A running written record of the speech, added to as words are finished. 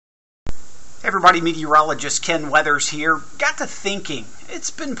Everybody, meteorologist Ken Weathers here. Got to thinking,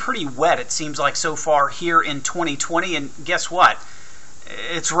 it's been pretty wet, it seems like, so far here in 2020, and guess what?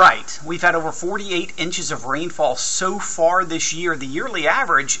 It's right. We've had over 48 inches of rainfall so far this year. The yearly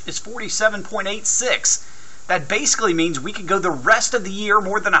average is 47.86. That basically means we could go the rest of the year,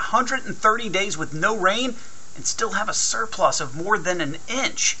 more than 130 days with no rain, and still have a surplus of more than an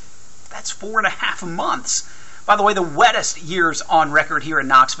inch. That's 4.5 months. By the way, the wettest years on record here in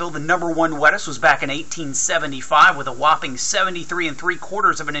Knoxville, the number one wettest was back in 1875 with a whopping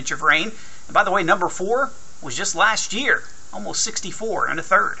 73.75 of an inch of rain. And by the way, number 4 was just last year, almost 64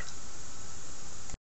 1/3.